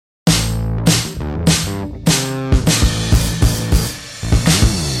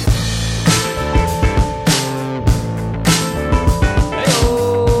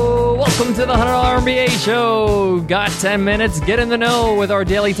MBA show. Got 10 minutes? Get in the know with our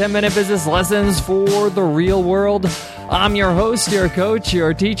daily 10-minute business lessons for the real world. I'm your host, your coach,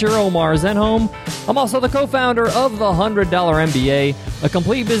 your teacher, Omar Zenhom. I'm also the co-founder of the $100 MBA, a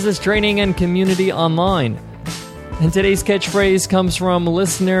complete business training and community online. And today's catchphrase comes from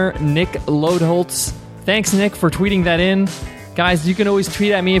listener Nick Lodholtz. Thanks, Nick, for tweeting that in. Guys, you can always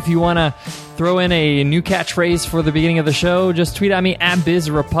tweet at me if you want to throw in a new catchphrase for the beginning of the show. Just tweet at me at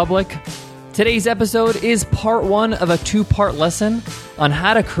BizRepublic. Today's episode is part one of a two-part lesson on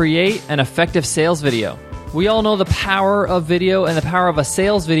how to create an effective sales video. We all know the power of video and the power of a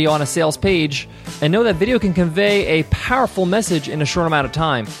sales video on a sales page, and know that video can convey a powerful message in a short amount of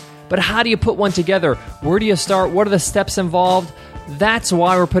time. But how do you put one together? Where do you start? What are the steps involved? That's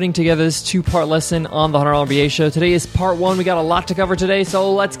why we're putting together this two-part lesson on the $100 MBA show. Today is part one. We got a lot to cover today,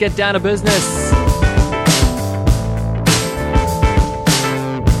 so let's get down to business.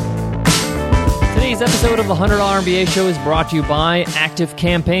 Today's episode of the $100 MBA show is brought to you by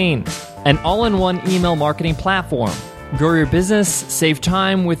ActiveCampaign, an all-in-one email marketing platform. Grow your business, save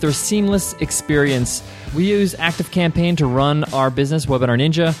time with their seamless experience. We use ActiveCampaign to run our business, Webinar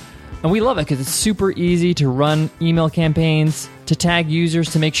Ninja, and we love it because it's super easy to run email campaigns, to tag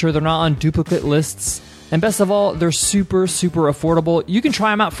users to make sure they're not on duplicate lists. And best of all, they're super affordable. You can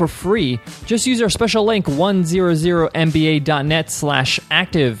try them out for free. Just use our special link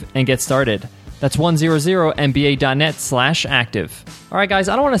 100mba.net/active and get started. That's 100mba.net/active. All right, guys,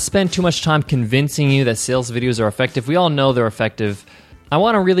 I don't want to spend too much time convincing you that sales videos are effective. We all know they're effective. I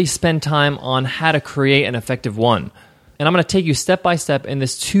want to really spend time on how to create an effective one. And I'm going to take you step by step in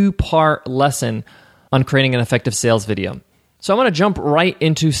this two-part lesson on creating an effective sales video. So I'm going to jump right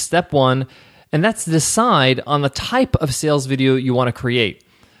into step one, and that's to decide on the type of sales video you want to create.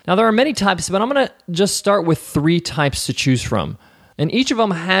 Now, there are many types, but I'm going to just start with three types to choose from. And each of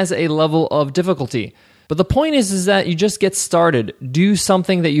them has a level of difficulty. But the point is that you just get started. Do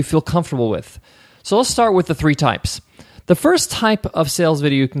something that you feel comfortable with. So let's start with the three types. The first type of sales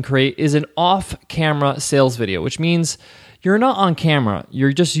video you can create is an off-camera sales video, which means you're not on camera.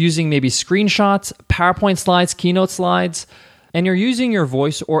 You're just using maybe screenshots, PowerPoint slides, keynote slides, and you're using your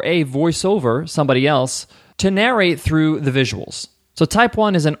voice or a voiceover, somebody else, to narrate through the visuals. So type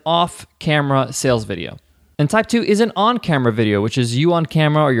 1 is an off-camera sales video. And type 2 is an on-camera video, which is you on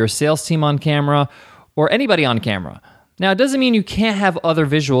camera or your sales team on camera or anybody on camera. Now, it doesn't mean you can't have other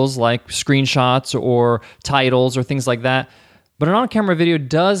visuals like screenshots or titles or things like that, but an on-camera video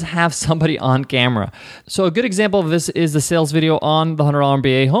does have somebody on camera. So a good example of this is the sales video on the $100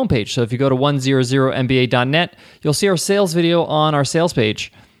 MBA homepage. So if you go to 100mba.net, you'll see our sales video on our sales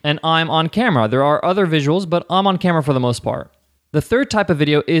page, and I'm on camera. There are other visuals, but I'm on camera for the most part. The third type of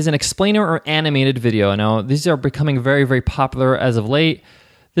video is an explainer or animated video. Now, these are becoming very popular as of late.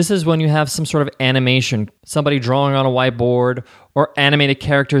 This is when you have some sort of animation, somebody drawing on a whiteboard, or animated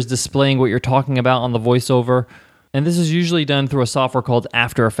characters displaying what you're talking about on the voiceover. And this is usually done through a software called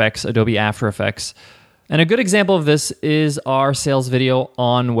After Effects, Adobe After Effects. And a good example of this is our sales video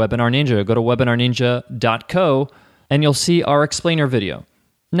on Webinar Ninja. Go to webinarninja.co and you'll see our explainer video.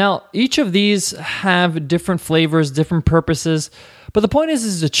 Now, each of these have different flavors, different purposes, but the point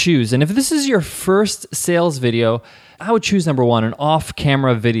is to choose. And if this is your first sales video, I would choose number one, an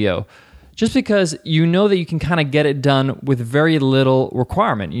off-camera video, just because you know that you can kind of get it done with very little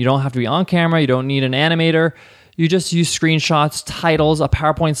requirement. You don't have to be on camera. You don't need an animator. You just use screenshots, titles, a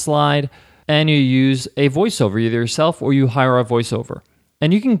PowerPoint slide, and you use a voiceover, either yourself or you hire a voiceover.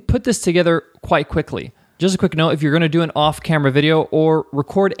 And you can put this together quite quickly. Just a quick note, if you're going to do an off-camera video or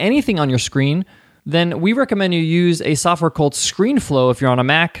record anything on your screen, then we recommend you use a software called ScreenFlow if you're on a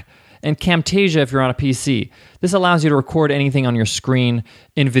Mac, and Camtasia if you're on a PC. This allows you to record anything on your screen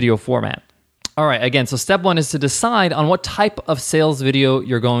in video format. All right, again, so step one is to decide on what type of sales video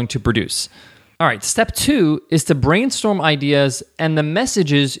you're going to produce. All right, step two is to brainstorm ideas and the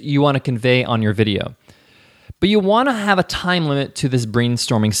messages you want to convey on your video. But you want to have a time limit to this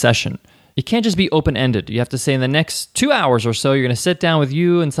brainstorming session. It can't just be open-ended. You have to say in the next 2 hours or so, you're going to sit down with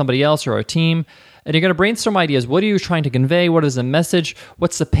you and somebody else or a team, and you're going to brainstorm ideas. What are you trying to convey? What is the message?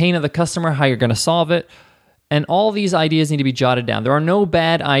 What's the pain of the customer? How you're going to solve it? And all these ideas need to be jotted down. There are no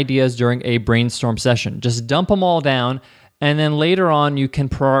bad ideas during a brainstorm session. Just dump them all down, and then later on, you can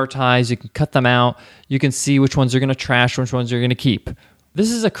prioritize, you can cut them out, you can see which ones you're going to trash, which ones you're going to keep.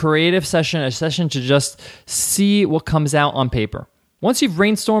 This is a creative session, a session to just see what comes out on paper. Once you've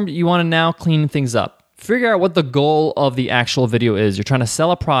brainstormed, you want to now clean things up. Figure out what the goal of the actual video is. You're trying to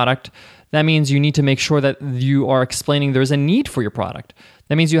sell a product. That means you need to make sure that you are explaining there's a need for your product.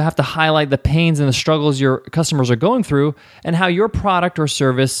 That means you have to highlight the pains and the struggles your customers are going through and how your product or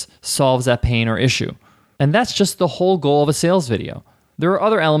service solves that pain or issue. And that's just the whole goal of a sales video. There are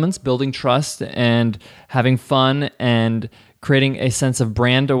other elements, building trust and having fun and creating a sense of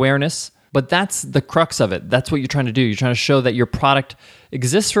brand awareness, but that's the crux of it. That's what you're trying to do. You're trying to show that your product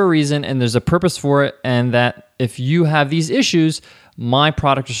exists for a reason and there's a purpose for it, and that if you have these issues, my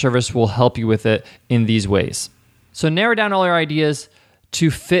product or service will help you with it in these ways. So narrow down all your ideas to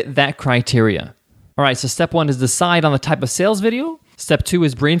fit that criteria. All right, so step 1 is decide on the type of sales video. Step 2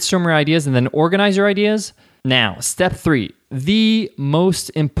 is brainstorm your ideas and then organize your ideas. Now, step 3, the most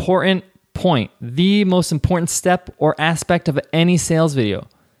important point, the most important step or aspect of any sales video,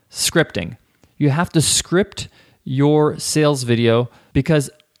 scripting. You have to script your sales video because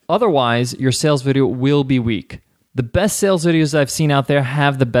otherwise your sales video will be weak. The best sales videos I've seen out there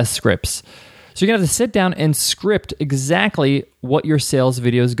have the best scripts. So you're going to have to sit down and script exactly what your sales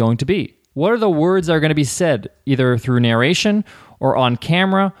video is going to be. What are the words that are going to be said, either through narration or on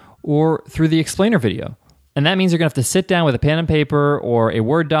camera or through the explainer video? And that means you're going to have to sit down with a pen and paper or a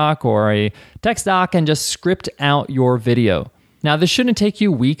Word doc or a text doc and just script out your video. Now, this shouldn't take you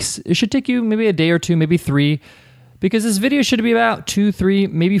weeks. It should take you maybe a day or two, maybe 3, because this video should be about 2, 3,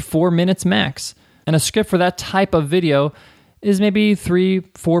 maybe 4 minutes max. And a script for that type of video is maybe 3,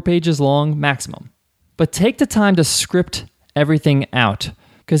 4 pages long maximum. But take the time to script everything out,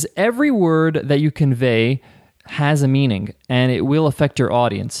 because every word that you convey has a meaning and it will affect your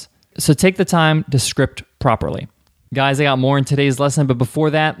audience. So take the time to script properly. Guys, I got more in today's lesson, but before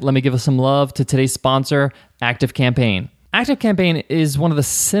that, let me give us some love to today's sponsor, ActiveCampaign. ActiveCampaign is one of the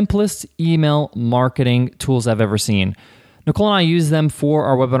simplest email marketing tools I've ever seen. Nicole and I use them for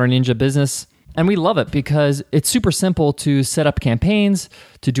our Webinar Ninja business, and we love it because it's super simple to set up campaigns,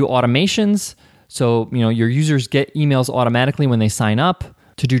 to do automations, so your users get emails automatically when they sign up,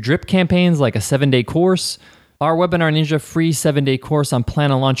 to do drip campaigns like a 7-day course. Our Webinar Ninja free 7-day course on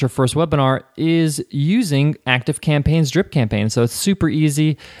Plan and Launch Your First Webinar is using ActiveCampaign's drip campaign. So it's super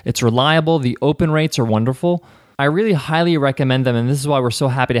easy, it's reliable, the open rates are wonderful. I really highly recommend them, and this is why we're so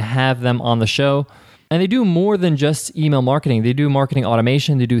happy to have them on the show. And they do more than just email marketing. They do marketing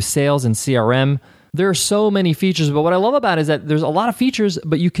automation, they do sales and CRM. There are so many features, but what I love about it is that there's a lot of features,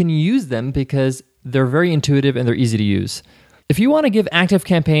 but you can use them because they're very intuitive and they're easy to use. If you want to give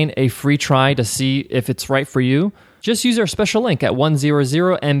ActiveCampaign a free try to see if it's right for you, just use our special link at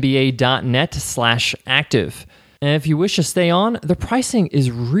 100mba.net/active. And if you wish to stay on, the pricing is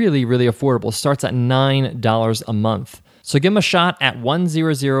really, really affordable. It starts at $9 a month. So give them a shot at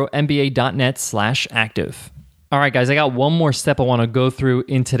 100mba.net/active. All right, guys, I got one more step I want to go through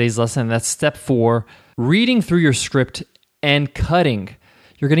in today's lesson. That's step 4, reading through your script and cutting.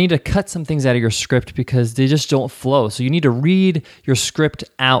 You're going to need to cut some things out of your script because they just don't flow. So you need to read your script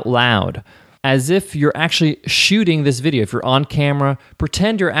out loud as if you're actually shooting this video. If you're on camera,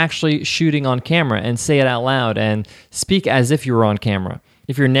 pretend you're actually shooting on camera and say it out loud and speak as if you were on camera.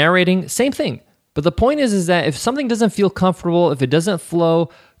 If you're narrating, same thing. But the point is that if something doesn't feel comfortable, if it doesn't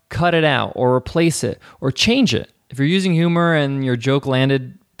flow, cut it out or replace it or change it. If you're using humor and your joke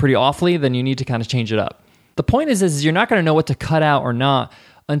landed pretty awfully, then you need to kind of change it up. The point is you're not going to know what to cut out or not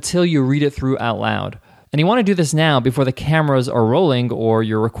until you read it through out loud. And you want to do this now before the cameras are rolling or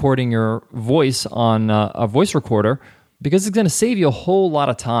you're recording your voice on a voice recorder, because it's going to save you a whole lot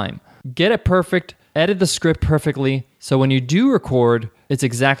of time. Get it perfect, edit the script perfectly, so when you do record, it's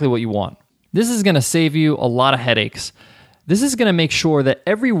exactly what you want. This is going to save you a lot of headaches. This is going to make sure that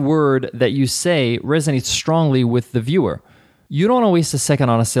every word that you say resonates strongly with the viewer. You don't want to waste a second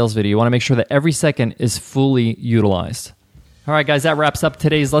on a sales video. You want to make sure that every second is fully utilized. All right, guys, that wraps up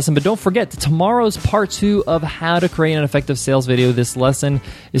today's lesson. But don't forget, tomorrow's part 2 of how to create an effective sales video. This lesson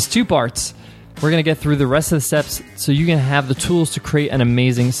is 2 parts. We're going to get through the rest of the steps so you can have the tools to create an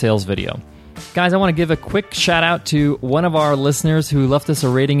amazing sales video. Guys, I want to give a quick shout out to one of our listeners who left us a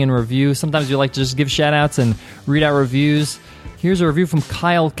rating and review. Sometimes we like to just give shout outs and read out reviews. Here's a review from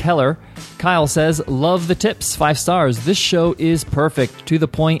Kyle Keller. Kyle says, "Love the tips, 5 stars. This show is perfect, to the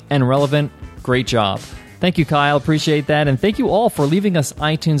point and relevant. Great job." Thank you, Kyle. Appreciate that. And thank you all for leaving us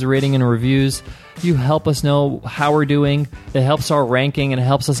iTunes rating and reviews. You help us know how we're doing. It helps our ranking and it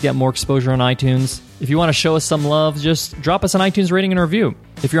helps us get more exposure on iTunes. If you want to show us some love, just drop us an iTunes rating and review.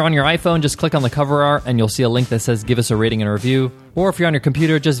 If you're on your iPhone, just click on the cover art and you'll see a link that says give us a rating and a review. Or if you're on your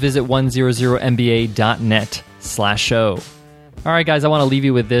computer, just visit 100mba.net/show. All right, guys, I want to leave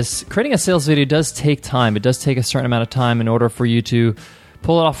you with this. Creating a sales video does take time. It does take a certain amount of time in order for you to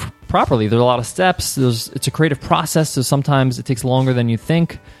pull it off properly. There's a lot of steps. It's a creative process, so sometimes it takes longer than you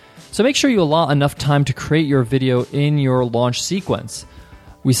think. So make sure you allot enough time to create your video in your launch sequence.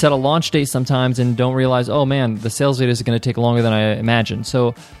 we set a launch date sometimes and don't realize, oh man, the sales video is going to take longer than I imagined.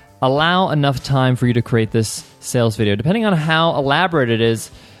 So allow enough time for you to create this sales video. Depending on how elaborate it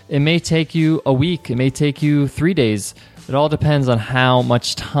is, it may take you a week, it may take you 3 days. It all depends on how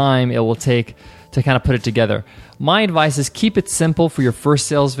much time it will take to kind of put it together. My advice is keep it simple for your first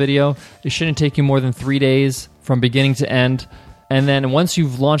sales video. It shouldn't take you more than 3 days from beginning to end. And then once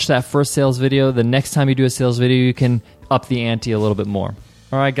you've launched that first sales video, the next time you do a sales video, you can up the ante a little bit more.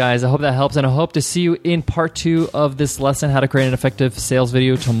 All right, guys, I hope that helps, and I hope to see you in part 2 of this lesson, how to create an effective sales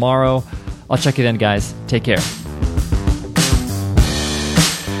video, tomorrow. I'll check you then, guys. Take care.